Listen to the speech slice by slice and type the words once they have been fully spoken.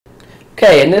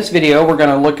Okay, in this video we're going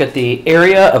to look at the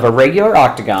area of a regular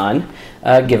octagon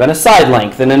given a side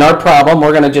length. And in our problem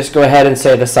we're going to just go ahead and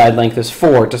say the side length is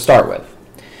 4 to start with.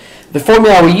 The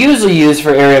formula we usually use for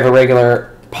area of a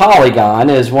regular polygon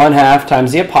is 1/2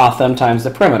 times the apothem times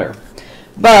the perimeter.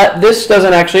 But this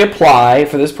doesn't actually apply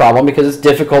for this problem because it's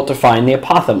difficult to find the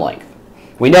apothem length.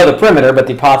 We know the perimeter, but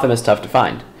the apothem is tough to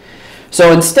find.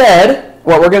 So instead,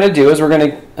 what we're going to do is we're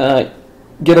going to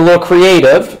get a little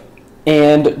creative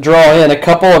and draw in a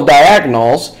couple of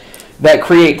diagonals that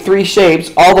create three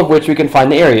shapes, all of which we can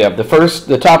find the area of.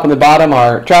 The top and the bottom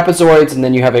are trapezoids, and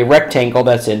then you have a rectangle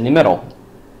that's in the middle.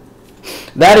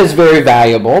 That is very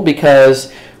valuable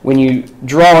because when you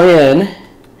draw in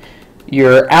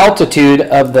your altitude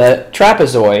of the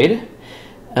trapezoid,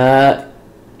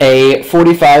 a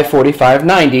 45, 45,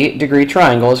 90 degree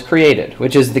triangle is created,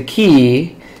 which is the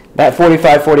key. That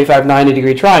 45, 45, 90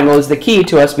 degree triangle is the key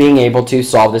to us being able to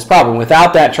solve this problem.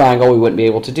 Without that triangle, we wouldn't be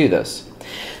able to do this.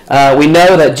 We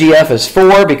know that GF is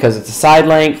 4 because it's a side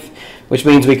length, which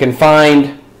means we can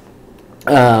find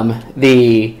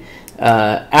the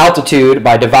altitude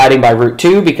by dividing by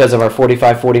 √2 because of our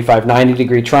 45, 45, 90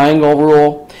 degree triangle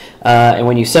rule. And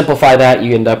when you simplify that,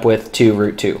 you end up with 2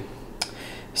 √2.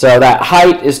 So that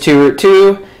height is 2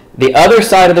 √2. The other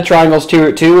side of the triangle is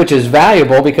 2 √2, which is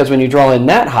valuable because when you draw in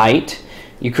that height,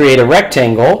 you create a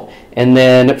rectangle. And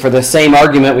then for the same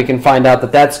argument, we can find out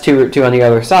that that's 2 √2 on the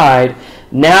other side.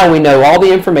 Now we know all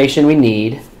the information we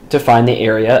need to find the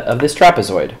area of this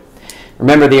trapezoid.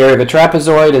 Remember, the area of a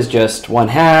trapezoid is just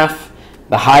 1/2.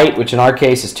 The height, which in our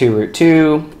case is 2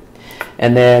 √2.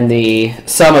 And then the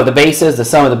sum of the bases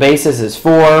is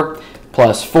 4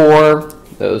 plus 4.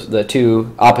 Those the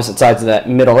two opposite sides of that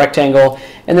middle rectangle,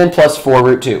 and then plus 4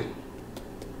 √2.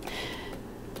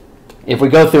 If we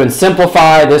go through and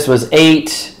simplify, this was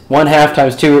 8. 1/2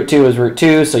 times 2 √2 is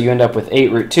 √2, so you end up with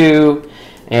 8 √2,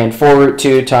 and 4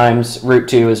 √2 times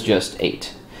 √2 is just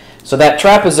 8. So that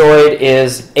trapezoid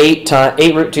is 8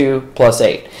 √2 plus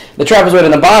 8. The trapezoid on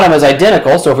the bottom is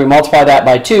identical, so if we multiply that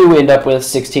by 2, we end up with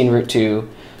 16 √2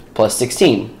 plus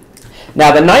 16.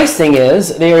 Now the nice thing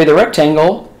is, the area of the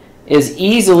rectangle is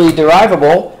easily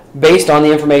derivable based on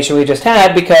the information we just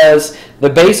had, because the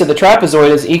base of the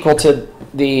trapezoid is equal to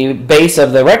the base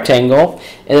of the rectangle,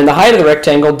 and then the height of the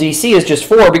rectangle, DC, is just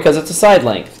 4 because it's a side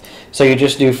length. So you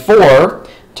just do 4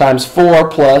 times 4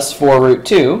 plus 4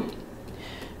 √2,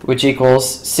 which equals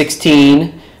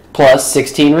 16 plus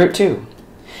 16 √2.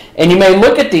 And you may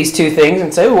look at these two things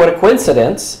and say, oh, what a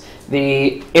coincidence.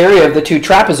 The area of the two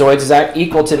trapezoids is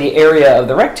equal to the area of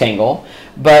the rectangle,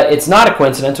 but it's not a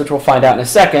coincidence, which we'll find out in a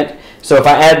second. So if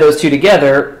I add those two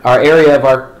together, our area of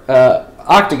our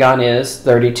octagon is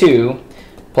 32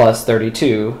 plus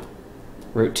 32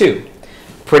 √2.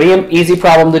 Pretty easy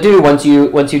problem to do once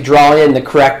you draw in the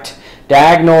correct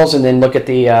diagonals and then look at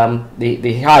the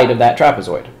height of that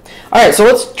trapezoid. All right, so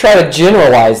let's try to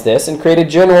generalize this and create a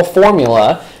general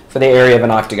formula for the area of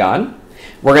an octagon.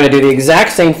 We're going to do the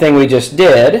exact same thing we just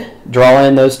did, draw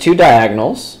in those two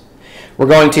diagonals. We're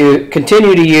going to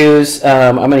continue to use,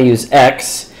 I'm going to use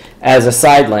x as a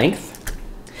side length.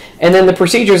 And then the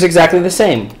procedure is exactly the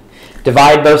same.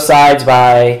 Divide both sides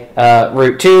by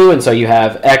 √2, and so you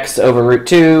have x over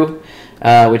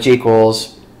 √2, which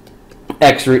equals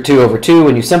x √2 over 2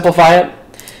 when you simplify it.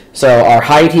 So our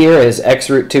height here is x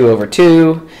 √2 over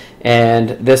 2, and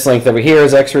this length over here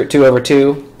is x √2 over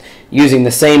 2. Using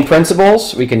the same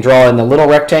principles, we can draw in the little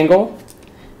rectangle,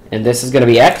 and this is going to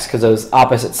be x because those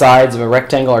opposite sides of a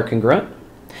rectangle are congruent.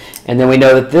 And then we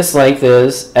know that this length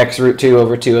is x √2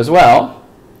 over 2 as well.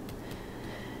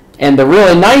 And the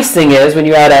really nice thing is when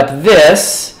you add up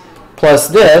this plus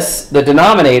this, the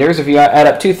denominators, if you add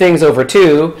up two things over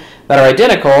 2 that are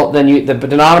identical, then the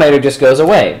denominator just goes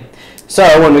away.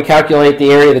 So when we calculate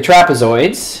the area of the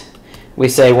trapezoids, we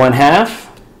say 1/2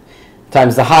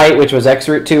 times the height, which was x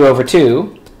 √2 over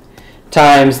 2,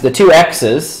 times the two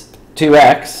x's,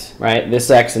 2x, right, this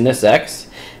x and this x,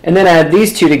 and then add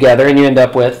these two together and you end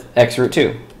up with x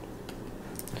 √2.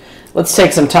 Let's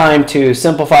take some time to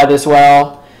simplify this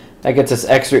well. That gets us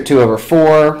x √2 over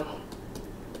 4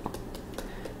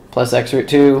 plus x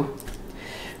 √2.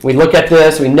 We look at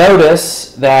this, we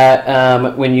notice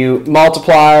that when you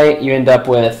multiply, you end up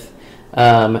with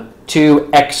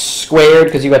 2x squared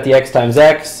because you got the x times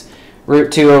x,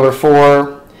 √2 over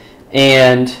 4,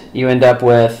 and you end up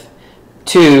with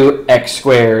 2x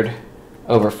squared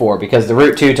over 4 because the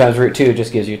 √2 times √2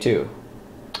 just gives you 2.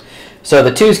 So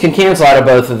the 2's can cancel out of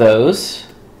both of those,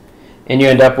 and you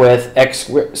end up with x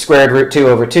squared √2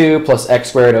 over 2 plus x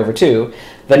squared over 2.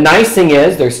 The nice thing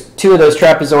is there's two of those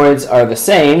trapezoids are the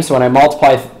same, so when I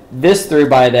multiply this through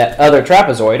by that other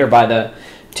trapezoid, or by the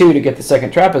 2 to get the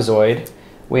second trapezoid,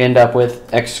 we end up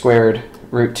with x squared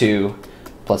root 2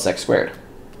 plus x squared.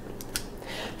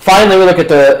 Finally, we look at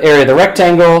the area of the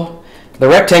rectangle. The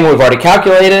rectangle we've already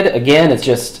calculated. Again, it's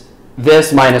just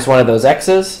this minus one of those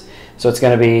x's. So it's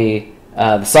going to be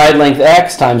the side length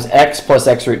x times x plus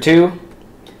x root 2.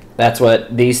 That's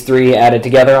what these three added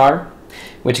together are,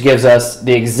 which gives us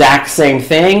the exact same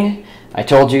thing. I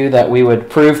told you that we would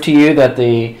prove to you that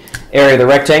the area of the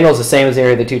rectangle is the same as the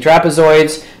area of the two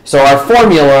trapezoids. So our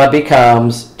formula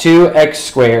becomes 2x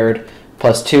squared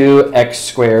plus 2x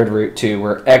squared root 2,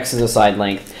 where x is a side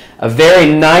length. A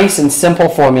very nice and simple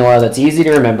formula that's easy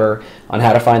to remember on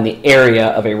how to find the area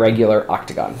of a regular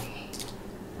octagon.